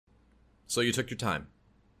So you took your time.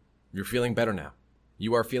 You're feeling better now.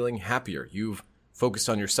 You are feeling happier. You've focused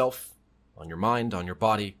on yourself, on your mind, on your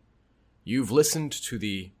body. You've listened to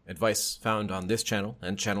the advice found on this channel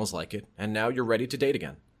and channels like it, and now you're ready to date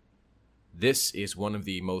again. This is one of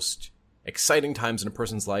the most exciting times in a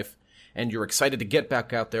person's life, and you're excited to get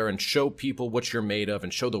back out there and show people what you're made of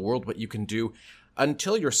and show the world what you can do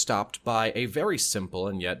until you're stopped by a very simple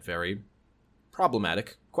and yet very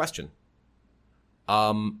problematic question.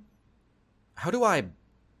 How do I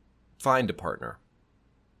find a partner?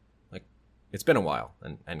 Like, it's been a while,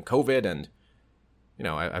 and COVID, and you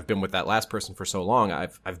know, I've been with that last person for so long.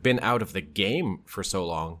 I've been out of the game for so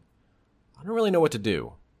long. I don't really know what to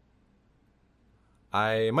do.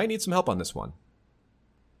 I might need some help on this one.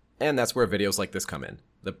 And that's where videos like this come in.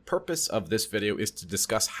 The purpose of this video is to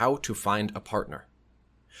discuss how to find a partner.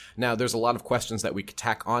 Now, there's a lot of questions that we could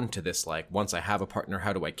tack on to this, like, once I have a partner,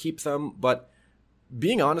 how do I keep them? But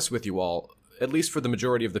being honest with you all, at least for the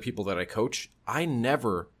majority of the people that I coach, I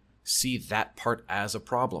never see that part as a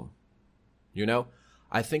problem. You know,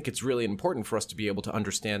 I think it's really important for us to be able to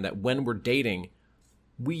understand that when we're dating,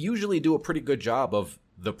 we usually do a pretty good job of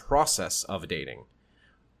the process of dating.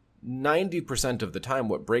 90% of the time,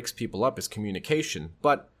 what breaks people up is communication,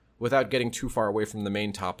 but without getting too far away from the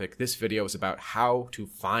main topic, this video is about how to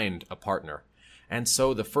find a partner. And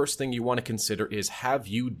so the first thing you want to consider is, have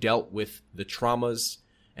you dealt with the traumas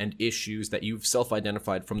and issues that you've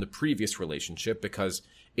self-identified from the previous relationship? Because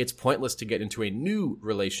it's pointless to get into a new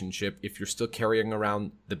relationship if you're still carrying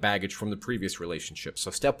around the baggage from the previous relationship. So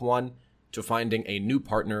step one to finding a new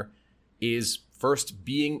partner is first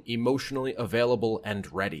being emotionally available and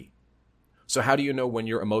ready. So how do you know when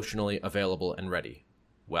you're emotionally available and ready?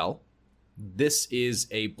 Well, this is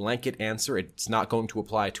a blanket answer. It's not going to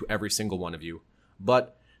apply to every single one of you,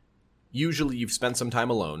 but usually you've spent some time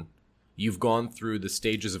alone. You've gone through the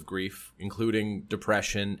stages of grief, including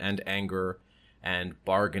depression and anger and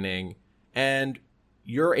bargaining, and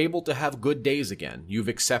you're able to have good days again. You've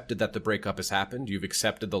accepted that the breakup has happened. You've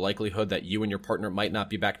accepted the likelihood that you and your partner might not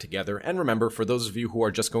be back together. And remember, for those of you who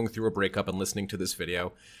are just going through a breakup and listening to this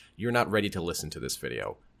video, you're not ready to listen to this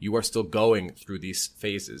video. You are still going through these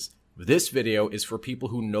phases. This video is for people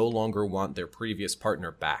who no longer want their previous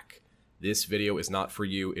partner back. This video is not for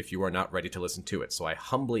you if you are not ready to listen to it. So I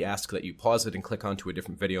humbly ask that you pause it and click onto a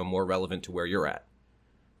different video more relevant to where you're at.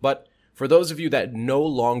 But for those of you that no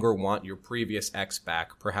longer want your previous ex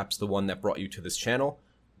back, perhaps the one that brought you to this channel,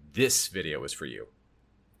 this video is for you.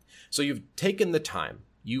 So you've taken the time,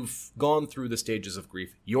 you've gone through the stages of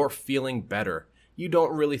grief, you're feeling better. You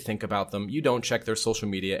don't really think about them, you don't check their social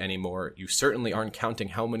media anymore, you certainly aren't counting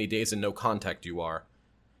how many days in no contact you are.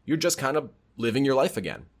 You're just kind of living your life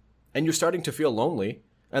again. And you're starting to feel lonely,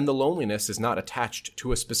 and the loneliness is not attached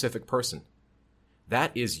to a specific person.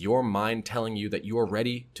 That is your mind telling you that you are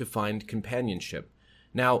ready to find companionship.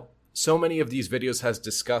 Now, so many of these videos has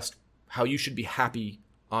discussed how you should be happy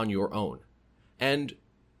on your own. And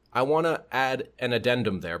I want to add an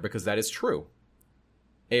addendum there because that is true.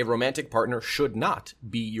 A romantic partner should not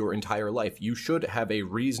be your entire life. You should have a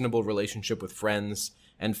reasonable relationship with friends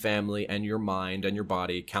and family and your mind and your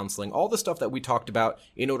body, counseling, all the stuff that we talked about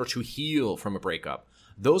in order to heal from a breakup.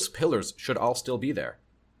 Those pillars should all still be there.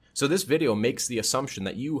 So this video makes the assumption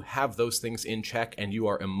that you have those things in check and you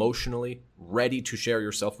are emotionally ready to share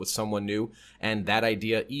yourself with someone new, and that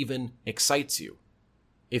idea even excites you.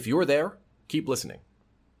 If you're there, keep listening.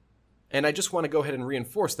 And I just want to go ahead and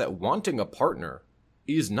reinforce that wanting a partner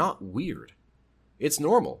is not weird. It's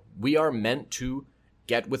normal. We are meant to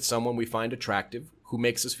get with someone we find attractive, who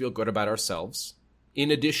makes us feel good about ourselves,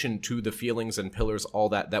 in addition to the feelings and pillars, all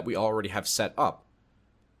that we already have set up,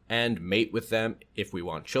 and mate with them if we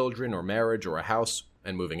want children or marriage or a house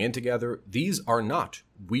and moving in together. These are not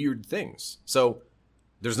weird things. So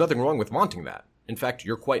there's nothing wrong with wanting that. In fact,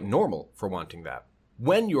 you're quite normal for wanting that.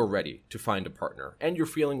 When you're ready to find a partner and you're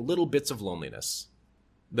feeling little bits of loneliness,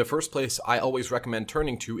 the first place I always recommend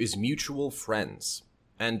turning to is mutual friends.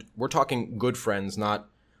 And we're talking good friends, not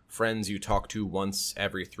friends you talk to once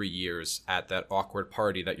every 3 years at that awkward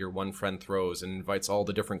party that your one friend throws and invites all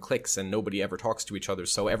the different cliques and nobody ever talks to each other,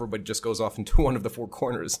 so everybody just goes off into one of the four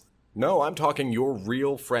corners. No, I'm talking your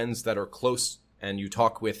real friends that are close and you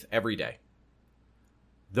talk with every day.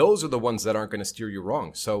 Those are the ones that aren't going to steer you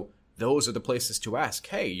wrong. So those are the places to ask,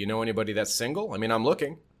 hey, you know anybody that's single? I mean, I'm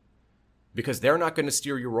looking. Because they're not going to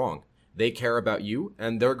steer you wrong. They care about you,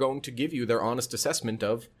 and they're going to give you their honest assessment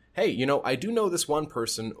of, hey, you know, I do know this one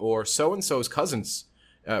person, or so-and-so's cousin's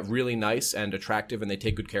really nice and attractive, and they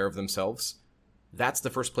take good care of themselves. That's the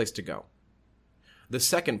first place to go. The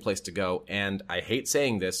second place to go, and I hate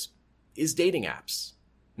saying this, is dating apps.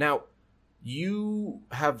 Now, You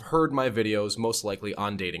have heard my videos most likely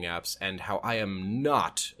on dating apps and how I am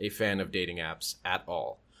not a fan of dating apps at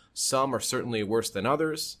all. Some are certainly worse than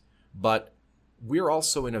others, but we're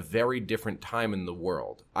also in a very different time in the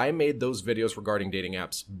world. I made those videos regarding dating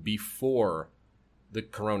apps before the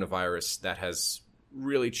coronavirus that has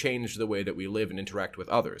really changed the way that we live and interact with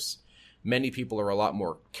others. Many people are a lot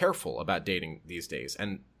more careful about dating these days,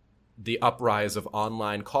 and the uprise of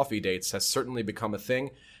online coffee dates has certainly become a thing.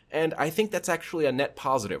 And I think that's actually a net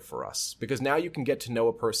positive for us, because now you can get to know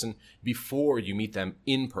a person before you meet them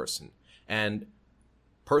in person. And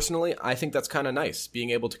personally, I think that's kind of nice, being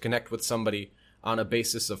able to connect with somebody on a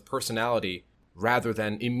basis of personality rather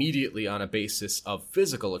than immediately on a basis of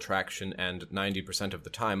physical attraction, and 90% of the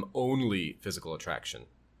time only physical attraction.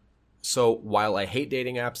 So while I hate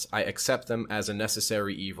dating apps, I accept them as a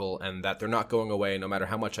necessary evil and that they're not going away no matter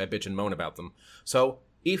how much I bitch and moan about them. So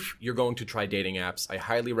if you're going to try dating apps, I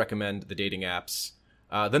highly recommend the dating apps.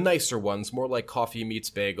 The nicer ones, more like Coffee Meets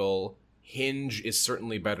Bagel. Hinge is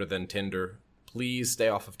certainly better than Tinder. Please stay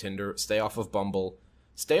off of Tinder, stay off of Bumble,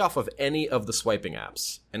 stay off of any of the swiping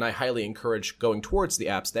apps. And I highly encourage going towards the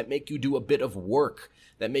apps that make you do a bit of work,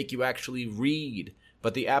 that make you actually read.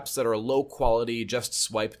 But the apps that are low quality, just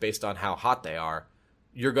swipe based on how hot they are,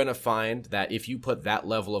 you're going to find that if you put that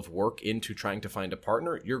level of work into trying to find a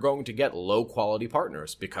partner, you're going to get low quality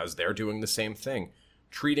partners because they're doing the same thing,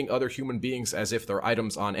 treating other human beings as if they're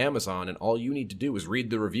items on Amazon, and all you need to do is read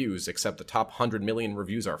the reviews, except the top 100 million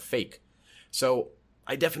reviews are fake. So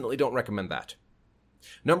I definitely don't recommend that.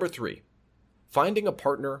 Number 3, finding a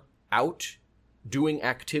partner out doing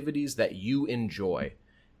activities that you enjoy.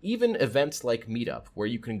 Even events like Meetup, where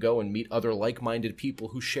you can go and meet other like-minded people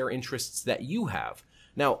who share interests that you have.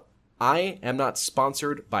 Now, I am not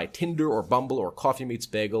sponsored by Tinder or Bumble or Coffee Meets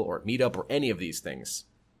Bagel or Meetup or any of these things.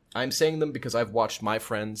 I'm saying them because I've watched my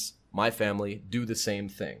friends, my family, do the same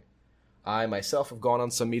thing. I myself have gone on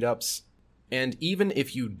some meetups, and even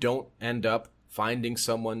if you don't end up finding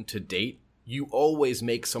someone to date, you always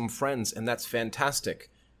make some friends, and that's fantastic.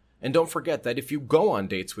 And don't forget that if you go on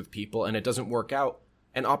dates with people and it doesn't work out,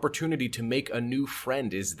 an opportunity to make a new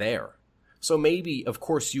friend is there. So maybe, of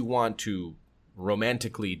course, you want to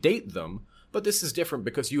romantically date them, but this is different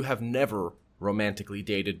because you have never romantically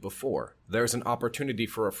dated before. There's an opportunity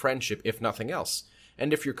for a friendship, if nothing else.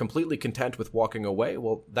 And if you're completely content with walking away,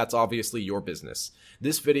 well, that's obviously your business.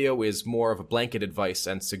 This video is more of a blanket advice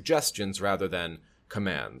and suggestions rather than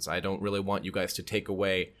commands. I don't really want you guys to take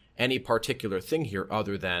away any particular thing here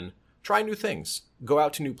other than try new things, go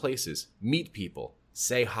out to new places, meet people,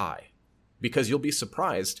 say hi. Because you'll be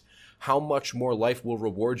surprised how much more life will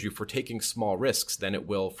reward you for taking small risks than it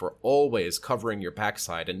will for always covering your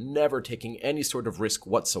backside and never taking any sort of risk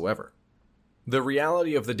whatsoever. The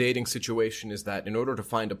reality of the dating situation is that in order to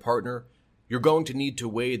find a partner, you're going to need to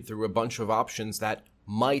wade through a bunch of options that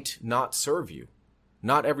might not serve you.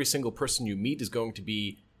 Not every single person you meet is going to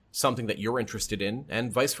be something that you're interested in,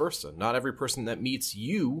 and vice versa. Not every person that meets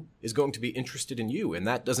you is going to be interested in you, and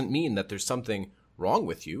that doesn't mean that there's something wrong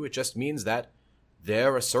with you. It just means that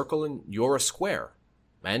they're a circle and you're a square,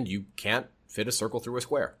 and you can't fit a circle through a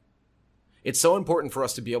square. It's so important for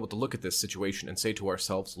us to be able to look at this situation and say to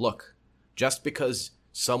ourselves, look, just because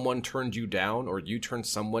someone turned you down or you turned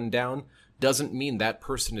someone down doesn't mean that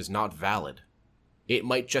person is not valid. It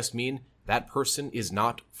might just mean that person is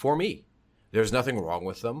not for me. There's nothing wrong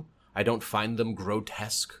with them. I don't find them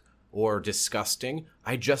grotesque or disgusting.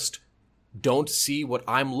 I just don't see what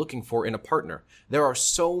I'm looking for in a partner. There are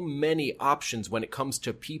so many options when it comes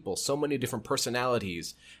to people, so many different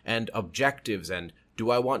personalities and objectives, and do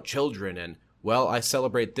I want children, and, well, I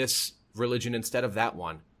celebrate this religion instead of that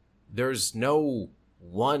one. There's no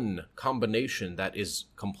one combination that is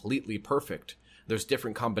completely perfect. There's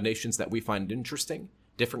different combinations that we find interesting,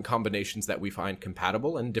 different combinations that we find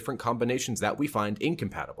compatible, and different combinations that we find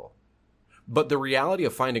incompatible. But the reality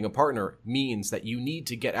of finding a partner means that you need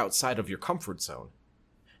to get outside of your comfort zone.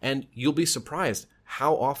 And you'll be surprised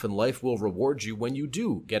how often life will reward you when you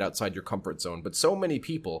do get outside your comfort zone. But so many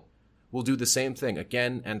people will do the same thing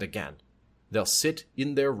again and again. They'll sit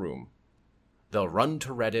in their room. They'll run to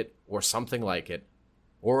Reddit or something like it,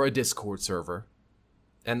 or a Discord server,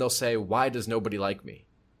 and they'll say, why does nobody like me?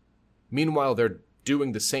 Meanwhile, they're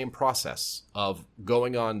doing the same process of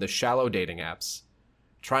going on the shallow dating apps,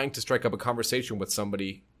 trying to strike up a conversation with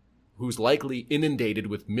somebody who's likely inundated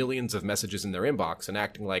with millions of messages in their inbox and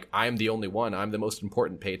acting like, I'm the only one, I'm the most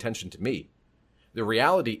important, pay attention to me. The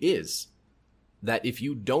reality is that if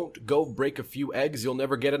you don't go break a few eggs, you'll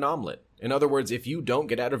never get an omelet. In other words, if you don't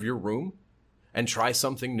get out of your room and try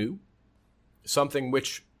something new, something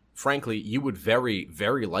which frankly, you would very,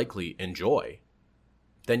 very likely enjoy,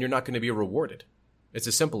 then you're not going to be rewarded. It's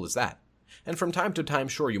as simple as that. And from time to time,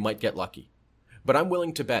 sure, you might get lucky. But I'm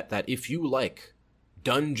willing to bet that if you like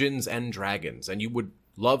Dungeons and Dragons, and you would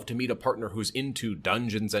love to meet a partner who's into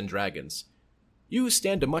Dungeons and Dragons, you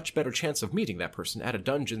stand a much better chance of meeting that person at a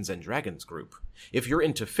Dungeons and Dragons group. If you're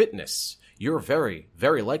into fitness, you're very,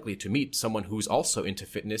 very likely to meet someone who's also into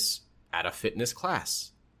fitness at a fitness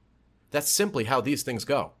class. That's simply how these things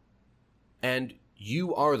go. And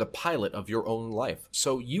you are the pilot of your own life,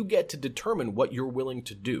 so you get to determine what you're willing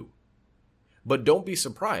to do. But don't be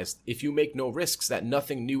surprised if you make no risks that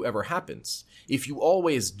nothing new ever happens. If you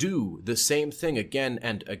always do the same thing again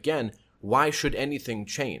and again, why should anything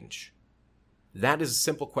change? That is a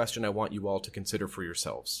simple question I want you all to consider for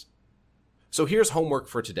yourselves. So here's homework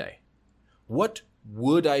for today. What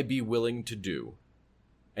would I be willing to do?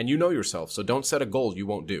 And you know yourself, so don't set a goal you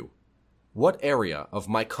won't do. What area of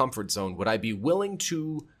my comfort zone would I be willing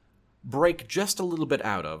to break just a little bit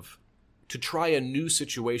out of to try a new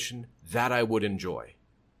situation that I would enjoy?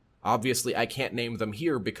 Obviously, I can't name them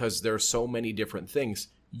here because there are so many different things.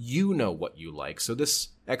 You know what you like, so this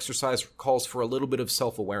exercise calls for a little bit of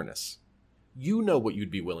self-awareness. You know what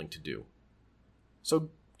you'd be willing to do.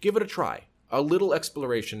 So give it a try. A little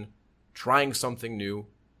exploration, trying something new.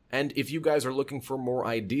 And if you guys are looking for more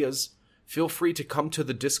ideas, feel free to come to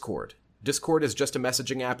the Discord. Discord is just a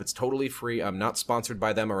messaging app. It's totally free. I'm not sponsored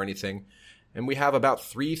by them or anything. And we have about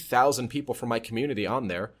 3,000 people from my community on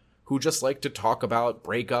there who just like to talk about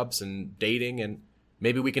breakups and dating, and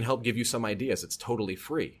maybe we can help give you some ideas. It's totally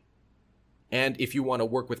free. And if you want to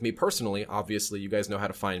work with me personally, obviously you guys know how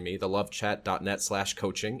to find me,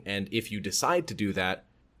 thelovechat.net/coaching. And if you decide to do that,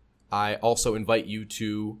 I also invite you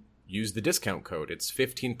to use the discount code. It's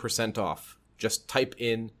 15% off. Just type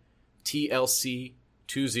in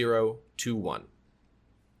TLC2021.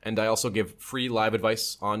 And I also give free live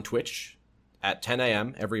advice on Twitch at 10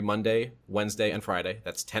 a.m. every Monday, Wednesday, and Friday.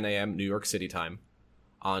 That's 10 a.m. New York City time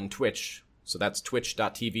on Twitch. So that's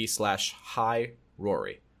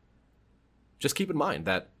twitch.tv/HiRory. Just keep in mind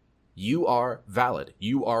that you are valid,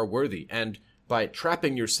 you are worthy, and by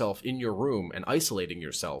trapping yourself in your room and isolating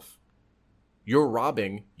yourself, you're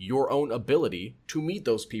robbing your own ability to meet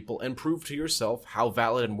those people and prove to yourself how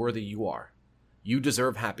valid and worthy you are. You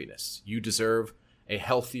deserve happiness. You deserve a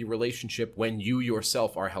healthy relationship when you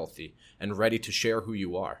yourself are healthy and ready to share who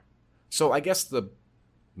you are. So I guess the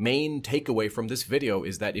main takeaway from this video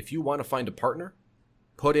is that if you want to find a partner,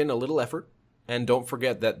 put in a little effort, and don't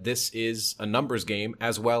forget that this is a numbers game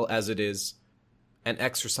as well as it is an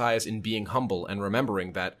exercise in being humble and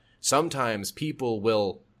remembering that sometimes people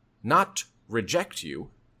will not reject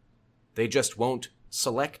you, they just won't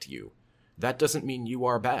select you. That doesn't mean you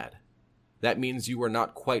are bad. That means you are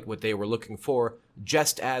not quite what they were looking for,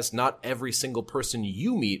 just as not every single person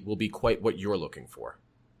you meet will be quite what you're looking for.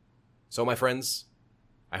 So my friends,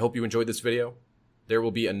 I hope you enjoyed this video. There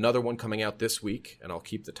will be another one coming out this week, and I'll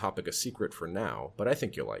keep the topic a secret for now, but I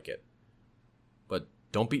think you'll like it. But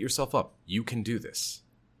don't beat yourself up. You can do this.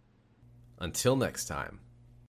 Until next time.